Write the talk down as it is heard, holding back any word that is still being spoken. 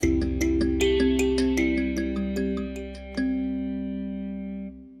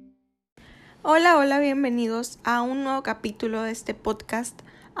Hola, hola, bienvenidos a un nuevo capítulo de este podcast,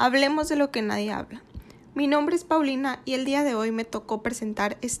 Hablemos de lo que nadie habla. Mi nombre es Paulina y el día de hoy me tocó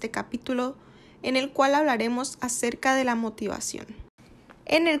presentar este capítulo en el cual hablaremos acerca de la motivación.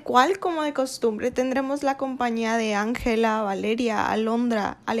 En el cual, como de costumbre, tendremos la compañía de Ángela, Valeria,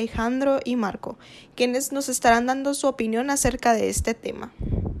 Alondra, Alejandro y Marco, quienes nos estarán dando su opinión acerca de este tema.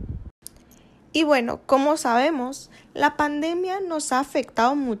 Y bueno, como sabemos, la pandemia nos ha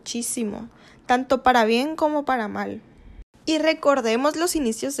afectado muchísimo, tanto para bien como para mal. Y recordemos los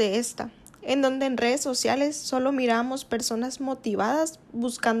inicios de esta, en donde en redes sociales solo miramos personas motivadas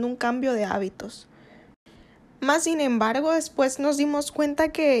buscando un cambio de hábitos. Más sin embargo, después nos dimos cuenta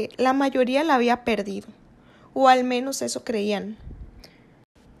que la mayoría la había perdido, o al menos eso creían.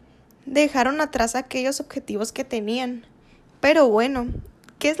 Dejaron atrás aquellos objetivos que tenían. Pero bueno,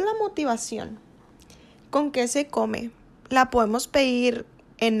 ¿qué es la motivación? ¿Con qué se come? ¿La podemos pedir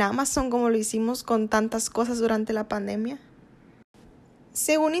en Amazon como lo hicimos con tantas cosas durante la pandemia?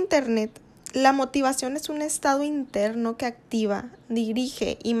 Según Internet, la motivación es un estado interno que activa,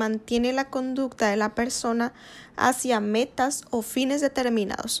 dirige y mantiene la conducta de la persona hacia metas o fines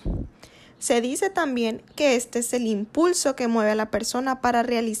determinados. Se dice también que este es el impulso que mueve a la persona para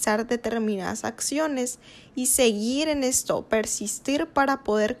realizar determinadas acciones y seguir en esto, persistir para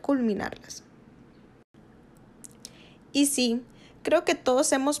poder culminarlas. Y sí, creo que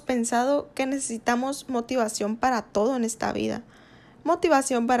todos hemos pensado que necesitamos motivación para todo en esta vida.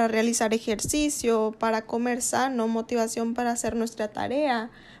 Motivación para realizar ejercicio, para comer sano, motivación para hacer nuestra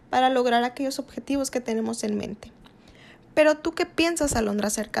tarea, para lograr aquellos objetivos que tenemos en mente. Pero ¿tú qué piensas, Alondra,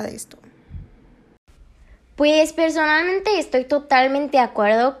 acerca de esto? Pues personalmente estoy totalmente de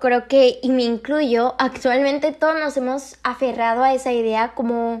acuerdo, creo que, y me incluyo, actualmente todos nos hemos aferrado a esa idea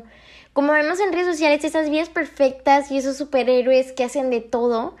como vemos en redes sociales, esas vidas perfectas y esos superhéroes que hacen de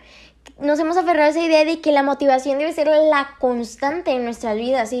todo. Nos hemos aferrado a esa idea de que la motivación debe ser la constante en nuestras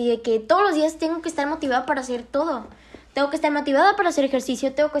vidas y de que todos los días tengo que estar motivada para hacer todo. Tengo que estar motivada para hacer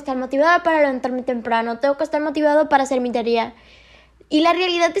ejercicio, tengo que estar motivada para levantarme temprano, tengo que estar motivada para hacer mi tarea. Y la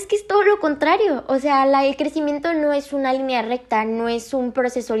realidad es que es todo lo contrario. O sea, el crecimiento no es una línea recta, no es un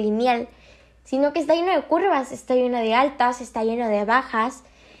proceso lineal, sino que está lleno de curvas, está lleno de altas, está lleno de bajas.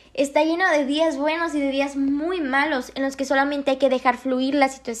 Está lleno de días buenos y de días muy malos en los que solamente hay que dejar fluir la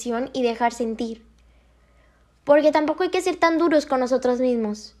situación y dejar sentir. Porque tampoco hay que ser tan duros con nosotros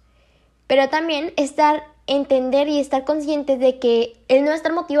mismos. Pero también entender y estar conscientes de que el no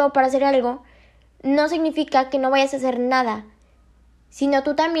estar motivado para hacer algo no significa que no vayas a hacer nada, sino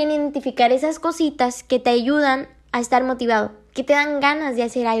tú también identificar esas cositas que te ayudan a estar motivado, que te dan ganas de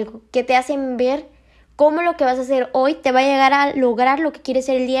hacer algo, que te hacen ver cómo lo que vas a hacer hoy te va a llegar a lograr lo que quieres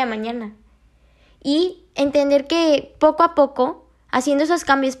ser el día de mañana. Y entender que poco a poco, haciendo esos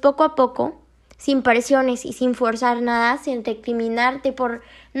cambios poco a poco, sin presiones y sin forzar nada, sin recriminarte por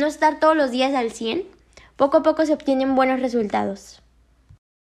no estar todos los días al 100, poco a poco se obtienen buenos resultados.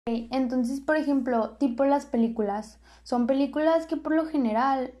 Entonces, por ejemplo, tipo las películas. Son películas que por lo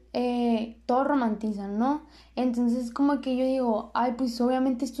general todo romantizan, ¿no? Entonces como que yo digo, ay, pues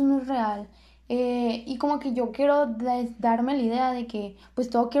obviamente esto no es real. Y como que yo quiero darme la idea de que pues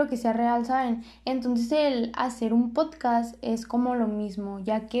todo quiero que sea real, ¿saben? Entonces el hacer un podcast es como lo mismo,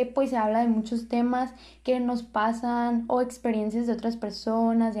 ya que pues se habla de muchos temas que nos pasan o experiencias de otras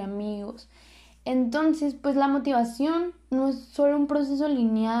personas, de amigos. Entonces, pues la motivación no es solo un proceso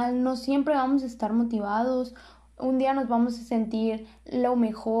lineal, no siempre vamos a estar motivados. Un día nos vamos a sentir lo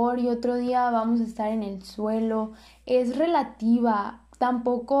mejor y otro día vamos a estar en el suelo. Es relativa,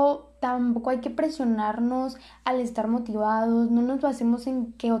 tampoco hay que presionarnos al estar motivados, no nos basemos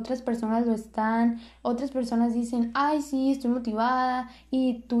en que otras personas lo están, otras personas dicen, ay sí, estoy motivada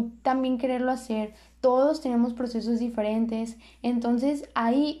y tú también quererlo hacer. Todos tenemos procesos diferentes, entonces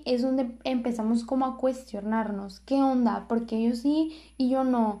ahí es donde empezamos como a cuestionarnos, ¿qué onda? ¿Por qué yo sí y yo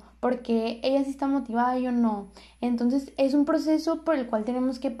no? ¿Por qué ella sí está motivada y yo no? Entonces es un proceso por el cual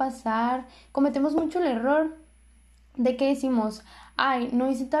tenemos que pasar. Cometemos mucho el error de que decimos, ay, no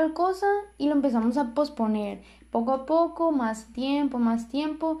hice tal cosa y lo empezamos a posponer poco a poco, más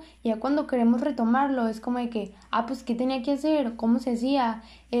tiempo, y ya cuando queremos retomarlo es como de que, pues ¿qué tenía que hacer? ¿Cómo se hacía?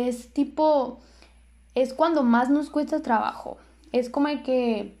 Es cuando más nos cuesta trabajo. Es como de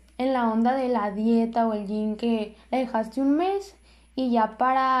que en la onda de la dieta o el gym que la dejaste un mes y ya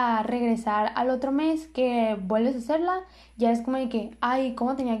para regresar al otro mes que vuelves a hacerla, ya es como de que, ay,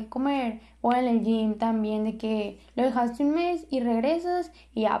 ¿cómo tenía que comer? O en el gym también de que lo dejaste un mes y regresas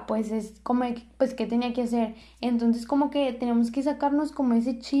y ya pues es como de que, pues ¿qué tenía que hacer? Entonces como que tenemos que sacarnos como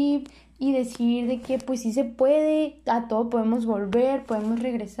ese chip y decir de que pues sí se puede, a todo podemos volver, podemos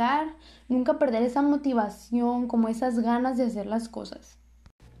regresar, nunca perder esa motivación, como esas ganas de hacer las cosas.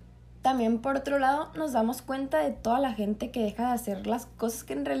 También por otro lado nos damos cuenta de toda la gente que deja de hacer las cosas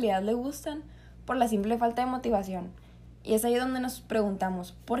que en realidad le gustan por la simple falta de motivación. Y es ahí donde nos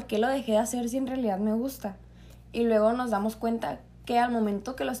preguntamos, ¿por qué lo dejé de hacer si en realidad me gusta? Y luego nos damos cuenta que al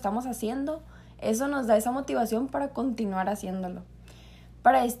momento que lo estamos haciendo, eso nos da esa motivación para continuar haciéndolo.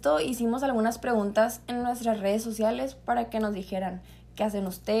 Para esto hicimos algunas preguntas en nuestras redes sociales para que nos dijeran qué hacen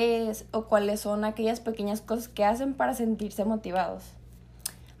ustedes o cuáles son aquellas pequeñas cosas que hacen para sentirse motivados.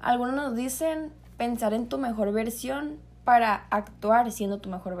 Algunos nos dicen pensar en tu mejor versión para actuar siendo tu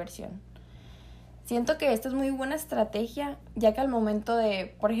mejor versión. Siento que esta es muy buena estrategia, ya que al momento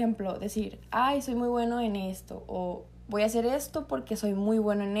de, por ejemplo, decir, ay, soy muy bueno en esto, o voy a hacer esto porque soy muy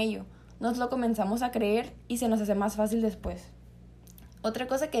bueno en ello, nos lo comenzamos a creer y se nos hace más fácil después. Otra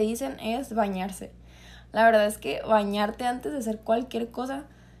cosa que dicen es bañarse. La verdad es que bañarte antes de hacer cualquier cosa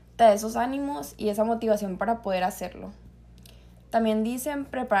te da esos ánimos y esa motivación para poder hacerlo. También dicen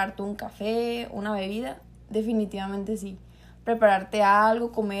prepararte un café, una bebida. Definitivamente sí. Prepararte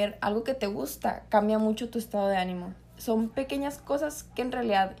algo, comer algo que te gusta, cambia mucho tu estado de ánimo. Son pequeñas cosas que en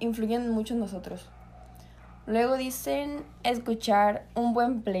realidad influyen mucho en nosotros. Luego dicen escuchar un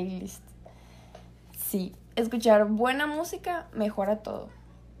buen playlist. Sí, escuchar buena música mejora todo.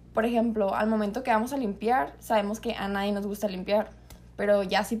 Por ejemplo, al momento que vamos a limpiar, sabemos que a nadie nos gusta limpiar. Pero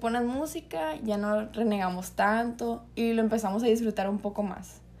ya si pones música, ya no renegamos tanto y lo empezamos a disfrutar un poco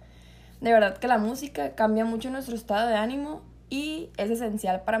más. De verdad que la música cambia mucho nuestro estado de ánimo y es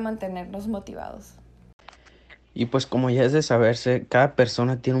esencial para mantenernos motivados. Y pues como ya es de saberse, cada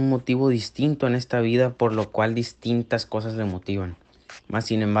persona tiene un motivo distinto en esta vida, por lo cual distintas cosas le motivan. Mas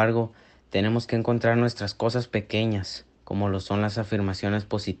sin embargo, tenemos que encontrar nuestras cosas pequeñas, como lo son las afirmaciones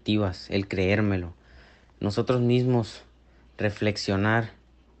positivas, el creérmelo, nosotros mismos, reflexionar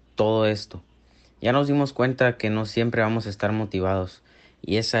todo esto. Ya nos dimos cuenta que no siempre vamos a estar motivados,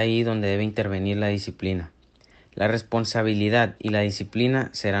 y es ahí donde debe intervenir la disciplina. La responsabilidad y la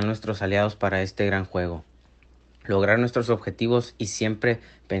disciplina serán nuestros aliados para este gran juego. Lograr nuestros objetivos y siempre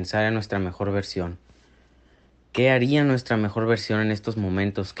pensar en nuestra mejor versión. ¿Qué haría nuestra mejor versión en estos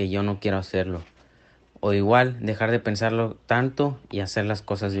momentos que yo no quiero hacerlo? O igual, dejar de pensarlo tanto y hacer las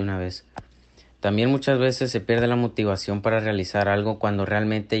cosas de una vez. También muchas veces se pierde la motivación para realizar algo cuando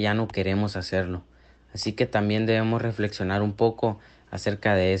realmente ya no queremos hacerlo. Así que también debemos reflexionar un poco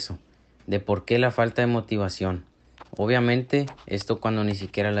acerca de eso, de por qué la falta de motivación. Obviamente, esto cuando ni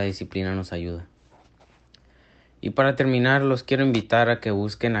siquiera la disciplina nos ayuda. Y para terminar, los quiero invitar a que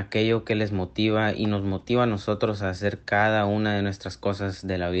busquen aquello que les motiva y nos motiva a nosotros a hacer cada una de nuestras cosas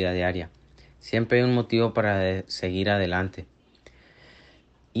de la vida diaria. Siempre hay un motivo para seguir adelante.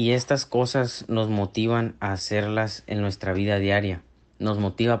 Y estas cosas nos motivan a hacerlas en nuestra vida diaria. Nos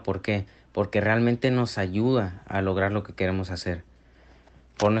motiva, ¿por qué? Porque realmente nos ayuda a lograr lo que queremos hacer.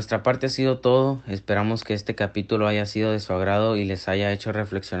 Por nuestra parte ha sido todo. Esperamos que este capítulo haya sido de su agrado y les haya hecho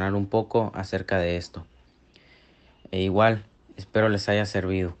reflexionar un poco acerca de esto. E igual, espero les haya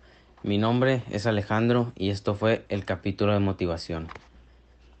servido. Mi nombre es Alejandro y esto fue el capítulo de motivación.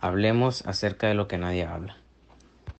 Hablemos acerca de lo que nadie habla.